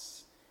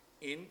promise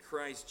in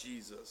Christ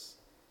Jesus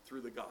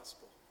through the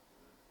gospel.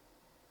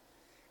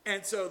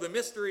 And so the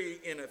mystery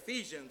in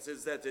Ephesians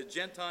is that the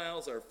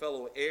Gentiles are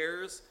fellow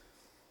heirs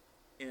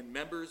and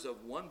members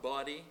of one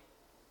body,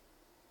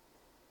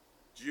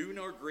 Jew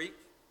nor Greek,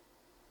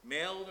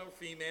 male nor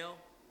female,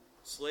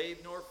 slave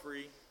nor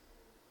free,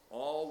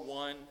 all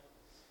one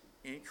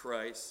in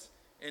Christ.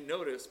 And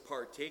notice,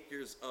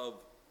 partakers of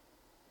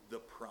the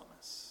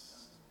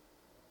promise.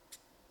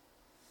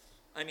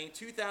 I mean,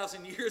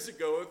 2,000 years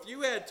ago, if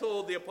you had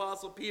told the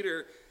Apostle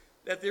Peter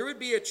that there would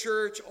be a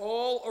church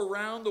all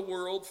around the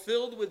world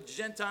filled with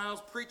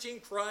Gentiles preaching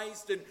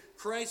Christ and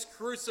Christ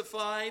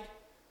crucified,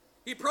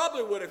 he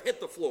probably would have hit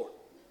the floor.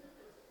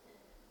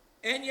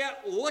 And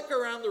yet, look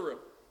around the room.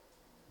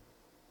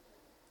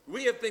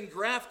 We have been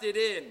grafted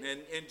in,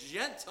 and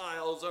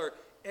Gentiles are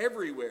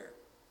everywhere.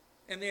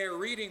 And they are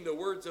reading the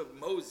words of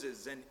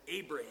Moses and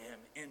Abraham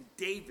and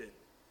David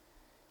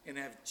and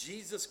have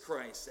Jesus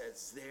Christ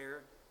as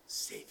their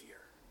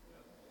Savior.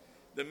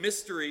 The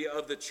mystery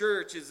of the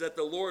church is that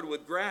the Lord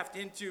would graft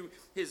into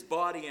his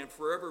body and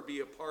forever be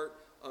a part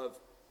of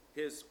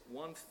his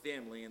one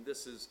family. And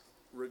this is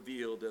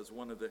revealed as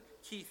one of the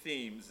key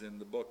themes in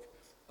the book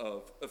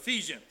of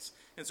Ephesians.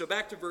 And so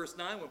back to verse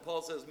 9, when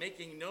Paul says,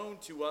 making known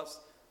to us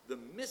the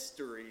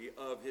mystery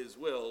of his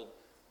will,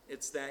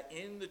 it's that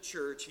in the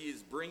church he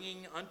is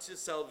bringing unto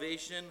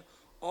salvation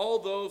all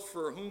those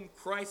for whom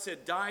Christ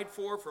had died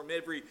for, from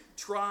every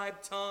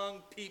tribe,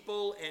 tongue,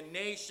 people, and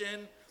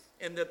nation,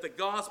 and that the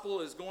gospel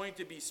is going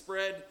to be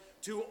spread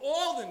to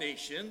all the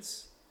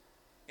nations,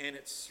 and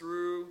it's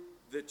through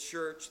the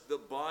church, the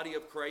body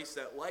of Christ,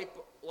 that light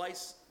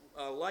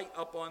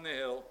up on the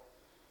hill,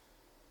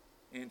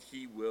 and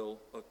he will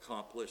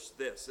accomplish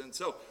this. And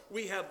so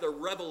we have the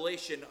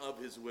revelation of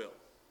his will.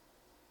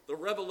 The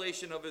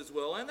revelation of his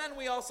will. And then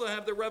we also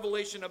have the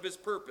revelation of his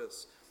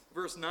purpose.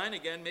 Verse 9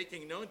 again,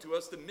 making known to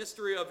us the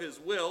mystery of his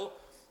will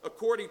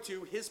according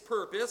to his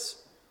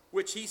purpose,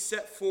 which he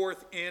set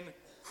forth in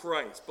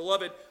Christ.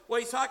 Beloved,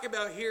 what he's talking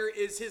about here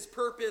is his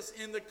purpose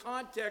in the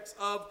context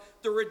of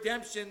the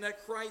redemption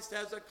that Christ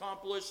has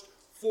accomplished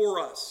for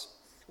us.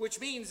 Which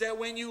means that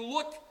when you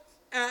look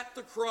at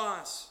the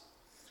cross,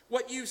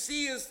 what you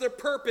see is the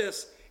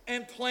purpose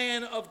and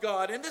plan of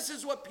God. And this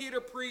is what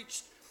Peter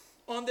preached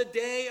on the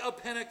day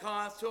of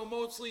Pentecost to a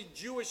mostly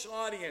Jewish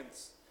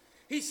audience.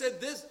 He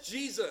said, this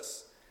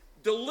Jesus,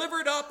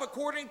 delivered up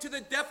according to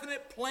the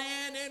definite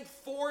plan and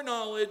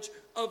foreknowledge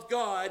of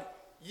God,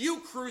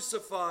 you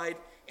crucified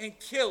and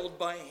killed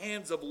by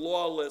hands of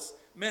lawless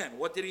men.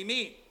 What did he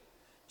mean?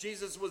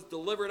 Jesus was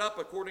delivered up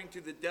according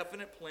to the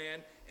definite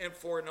plan and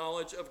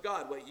foreknowledge of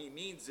God. What he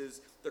means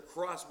is the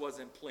cross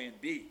wasn't plan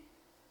B.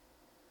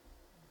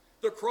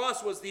 The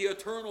cross was the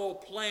eternal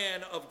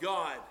plan of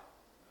God.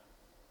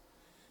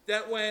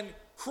 That when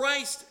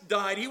Christ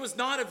died, he was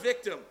not a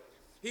victim.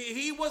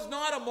 He was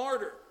not a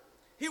martyr.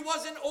 He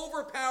wasn't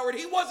overpowered.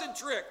 He wasn't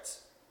tricked.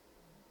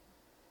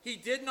 He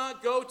did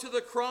not go to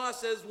the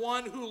cross as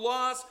one who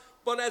lost,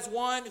 but as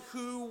one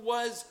who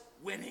was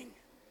winning.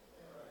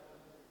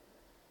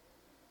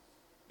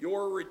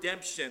 Your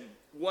redemption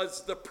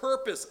was the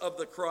purpose of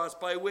the cross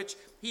by which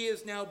he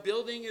is now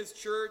building his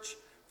church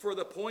for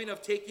the point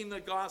of taking the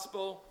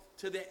gospel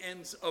to the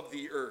ends of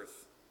the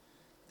earth.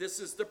 This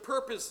is the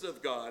purpose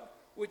of God,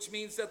 which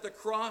means that the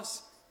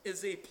cross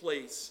is a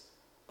place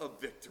of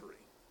victory.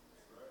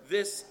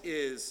 This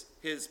is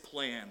his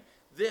plan.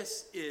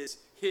 This is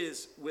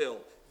his will.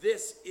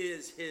 This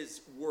is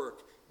his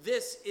work.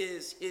 This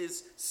is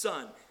his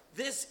son.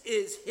 This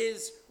is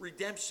his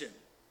redemption.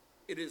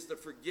 It is the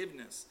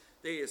forgiveness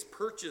that he has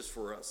purchased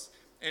for us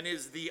and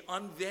is the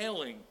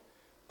unveiling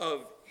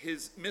of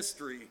his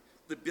mystery,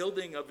 the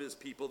building of his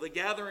people, the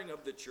gathering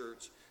of the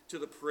church to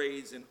the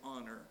praise and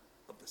honor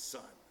of the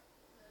Son.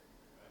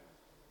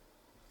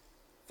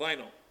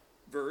 Final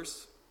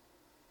verse,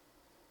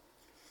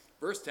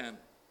 verse 10.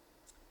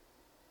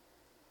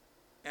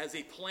 As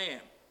a plan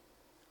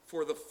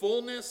for the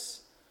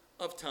fullness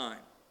of time,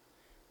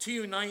 to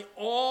unite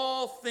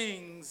all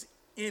things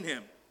in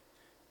him,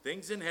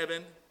 things in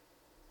heaven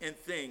and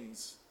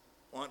things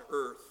on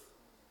earth.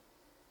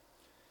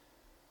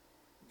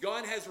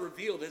 God has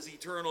revealed his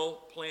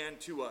eternal plan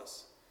to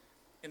us,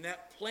 and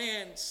that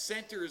plan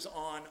centers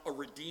on a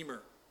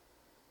Redeemer.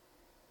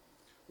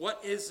 What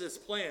is this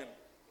plan?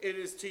 It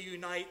is to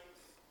unite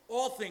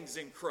all things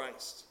in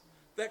Christ,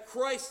 that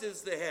Christ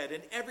is the head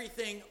and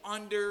everything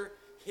under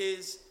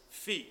his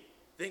feet.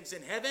 Things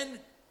in heaven,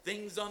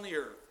 things on the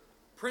earth.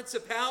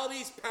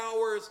 Principalities,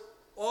 powers,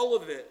 all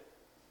of it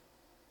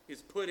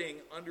is putting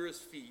under his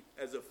feet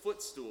as a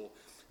footstool.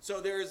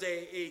 So there is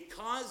a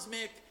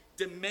cosmic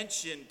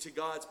dimension to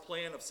God's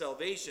plan of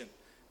salvation.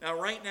 Now,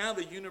 right now,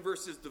 the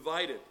universe is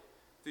divided.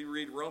 If you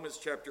read Romans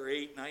chapter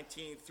 8,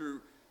 19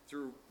 through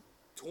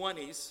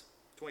 20s,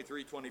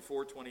 23,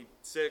 24,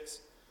 26,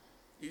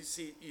 you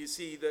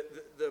see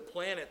that the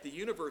planet, the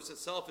universe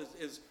itself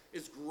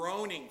is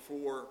groaning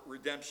for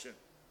redemption.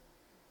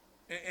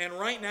 And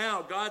right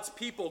now, God's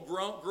people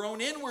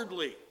groan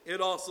inwardly, it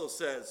also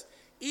says,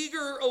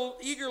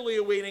 eagerly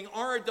awaiting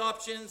our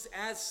adoptions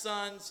as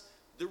sons,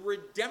 the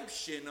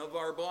redemption of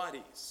our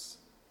bodies.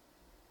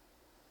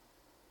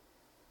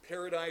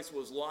 Paradise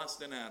was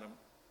lost in Adam,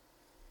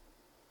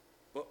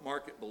 but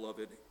mark it,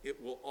 beloved,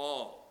 it will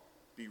all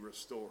be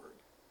restored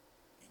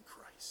in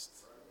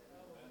Christ.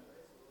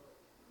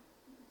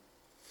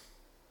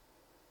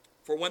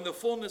 For when the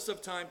fullness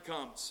of time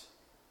comes,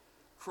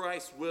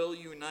 Christ will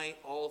unite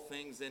all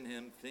things in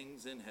him,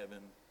 things in heaven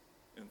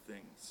and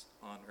things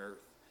on earth.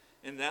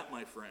 And that,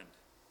 my friend,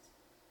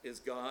 is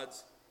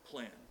God's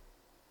plan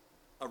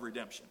of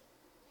redemption.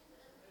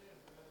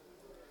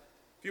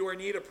 If you are in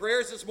need of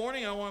prayers this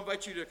morning, I want to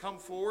invite you to come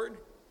forward.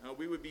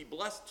 We would be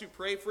blessed to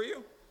pray for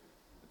you.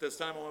 At this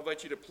time, I want to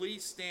invite you to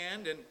please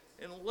stand and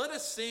let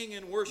us sing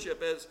and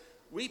worship as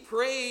we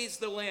praise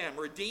the Lamb,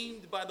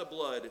 redeemed by the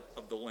blood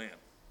of the Lamb.